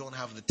because you don't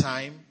have the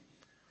time,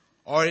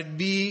 or it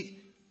be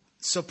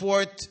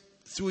support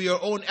through your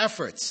own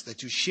efforts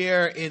that you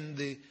share in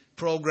the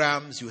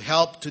programs, you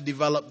help to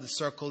develop the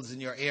circles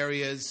in your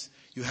areas,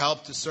 you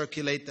help to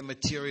circulate the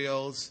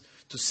materials,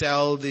 to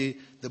sell the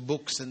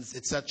books and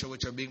etc.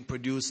 which are being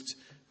produced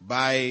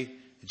by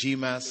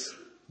GMAS,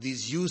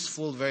 these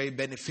useful, very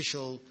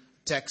beneficial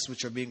texts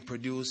which are being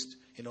produced,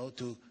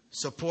 to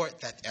support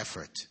that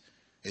effort.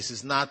 This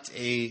is not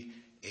a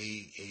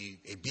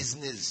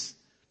business.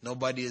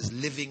 Nobody is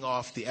living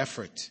off the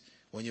effort.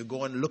 When you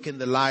go and look in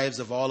the lives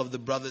of all of the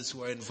brothers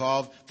who are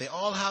involved, they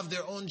all have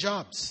their own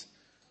jobs.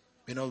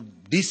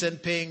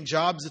 Decent paying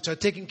jobs that are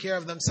taking care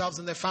of themselves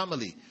and their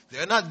family.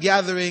 They're not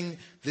gathering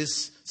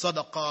this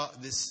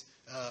sadaqah, this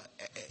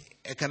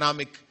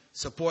economic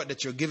support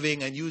that you're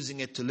giving and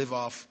using it to live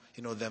off,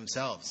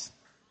 themselves,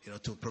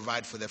 to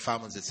provide for their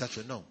families,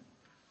 etc. No.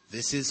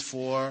 This is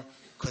for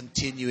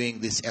continuing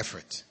this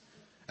effort.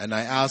 And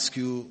I ask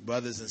you,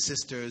 brothers and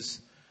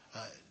sisters,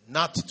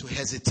 not to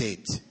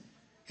hesitate.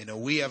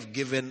 We have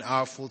given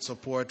our full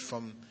support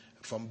from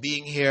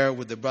being here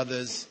with the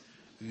brothers.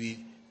 We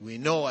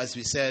know, as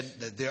we said,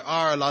 that there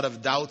are a lot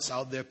of doubts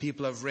out there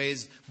people have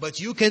raised. But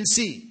you can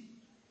see,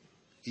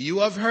 you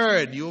have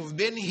heard, you have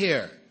been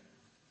here.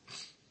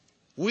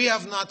 We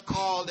have not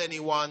called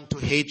anyone to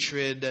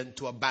hatred and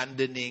to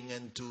abandoning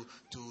and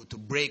to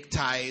break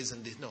ties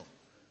and this. No.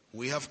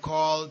 We have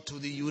called to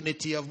the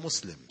unity of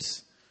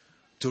Muslims,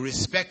 to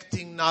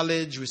respecting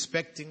knowledge,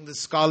 respecting the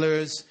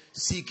scholars,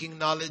 seeking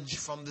knowledge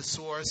from the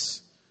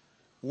source,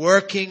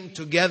 working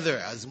together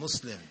as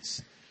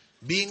Muslims,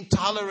 being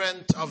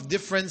tolerant of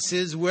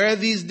differences where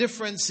these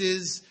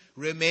differences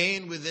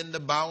remain within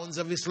the bounds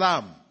of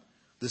Islam.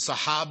 The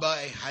Sahaba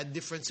had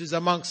differences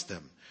amongst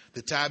them.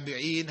 The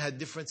Tabi'een had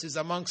differences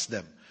amongst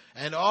them.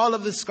 And all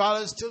of the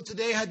scholars till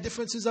today had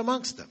differences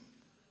amongst them.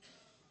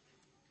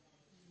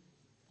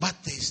 But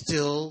they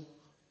still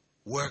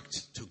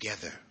worked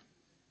together.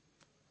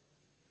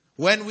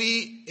 When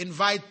we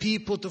invite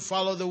people to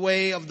follow the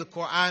way of the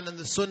Quran and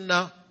the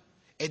Sunnah,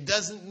 it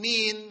doesn't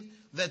mean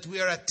that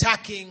we are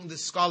attacking the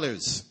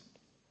scholars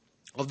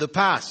of the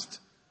past.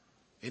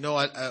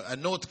 A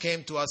note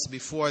came to us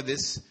before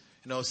this,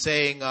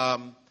 saying,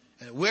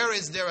 where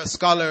is there a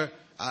scholar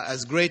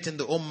as great in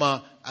the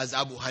Ummah as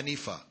Abu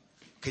Hanifa?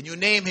 Can you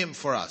name him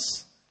for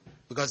us?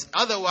 Because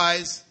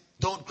otherwise,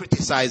 don't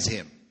criticize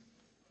him.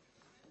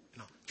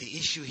 The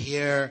issue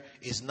here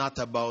is not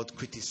about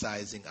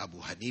criticizing Abu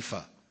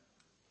Hanifa.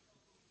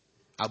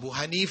 Abu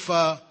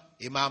Hanifa,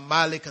 Imam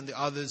Malik and the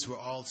others were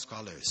all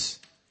scholars.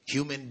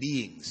 Human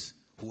beings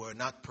who were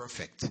not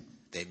perfect.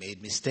 They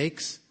made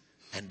mistakes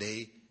and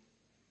they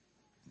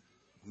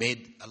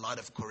made a lot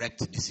of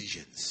correct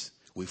decisions.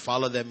 We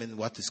follow them in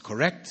what is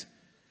correct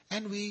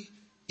and we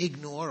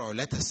ignore or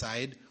let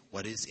aside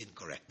what is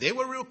incorrect. They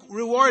were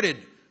rewarded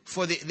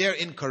for their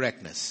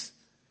incorrectness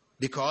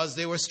because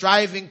they were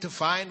striving to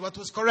find what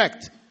was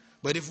correct.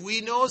 But if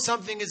we know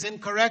something is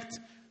incorrect,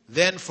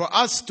 then for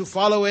us to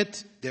follow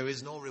it, there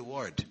is no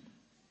reward.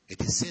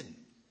 It is sin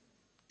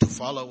to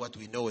follow what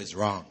we know is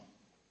wrong.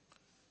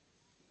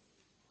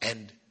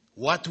 And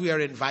what we are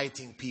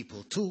inviting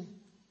people to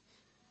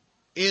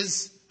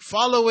is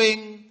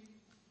following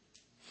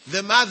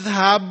the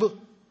madhab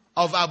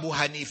of Abu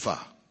Hanifa.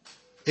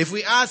 If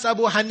we ask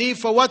Abu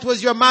Hanifa, what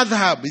was your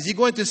madhab? Is he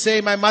going to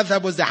say, my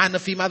madhab was the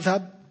Hanafi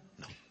madhab?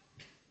 No.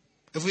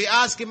 If we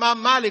ask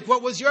Imam Malik,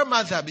 what was your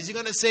madhab? Is he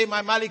going to say,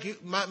 my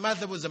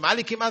madhab was the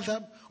Maliki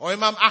madhab? Or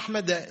Imam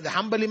Ahmad, the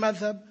Hanbali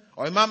madhab?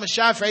 Or Imam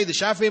Shafi'i, the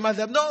Shafi'i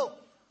madhab? No.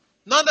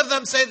 None of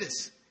them say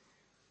this.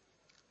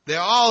 They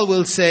all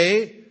will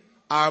say,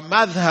 our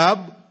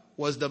madhab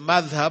was the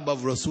madhab of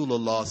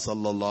Rasulullah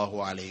sallallahu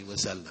alayhi wa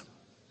sallam.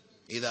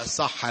 إِذَا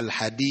صَحَّ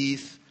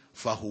الْحَدِيث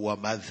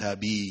فَهُوَ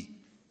مَذْهَبِي.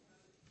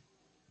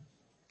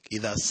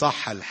 إِذَا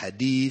صَحَّ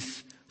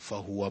الْحَدِيث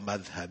فَهُوَ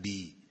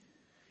مَذْهَبِي.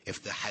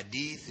 If the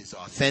hadith is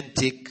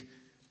authentic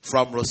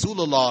from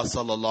Rasulullah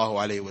sallallahu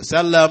alayhi wa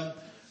sallam,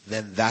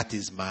 then that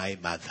is my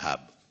madhab.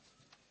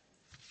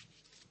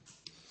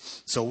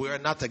 So we are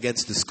not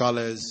against the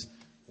scholars.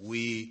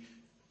 We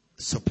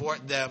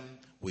support them.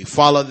 We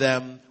follow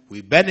them.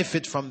 We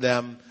benefit from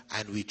them.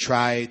 And we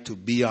try to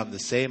be on the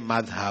same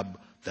madhab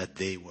that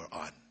they were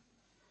on.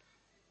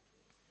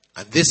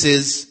 And this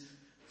is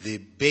the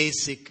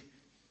basic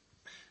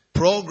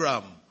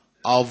program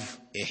of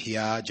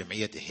Ihya,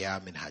 Jam'iyyat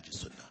Ihya Minhaj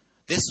Sunnah.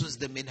 This was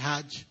the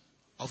minhaj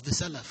of the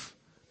Salaf.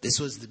 This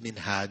was the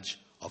minhaj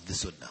of the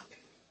Sunnah.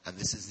 And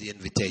this is the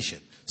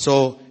invitation.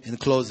 So, in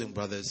closing,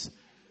 brothers,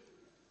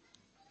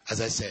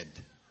 as I said,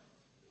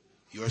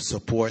 your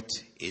support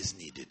is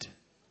needed.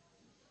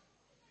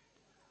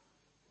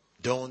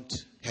 Don't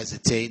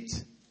hesitate.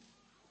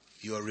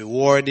 You are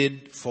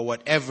rewarded for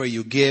whatever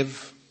you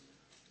give.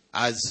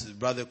 As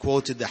brother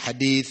quoted the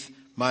hadith,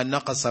 مَا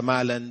نَقَصَ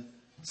مَالًا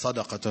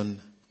صَدَقَةٌ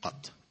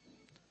قَطْ.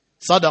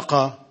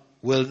 Sadaqah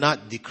will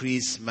not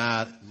decrease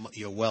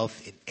your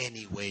wealth in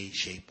any way,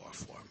 shape or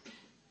form.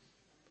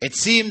 It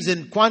seems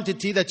in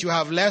quantity that you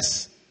have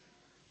less,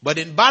 but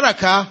in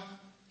barakah,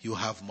 you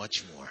have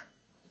much more.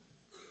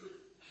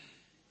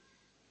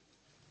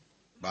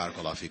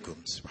 Barakallahu fikum.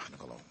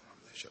 Subhanakallah.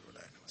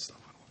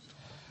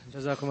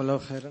 Jazakumullahu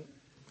khairan.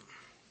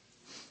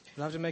 We'll have to make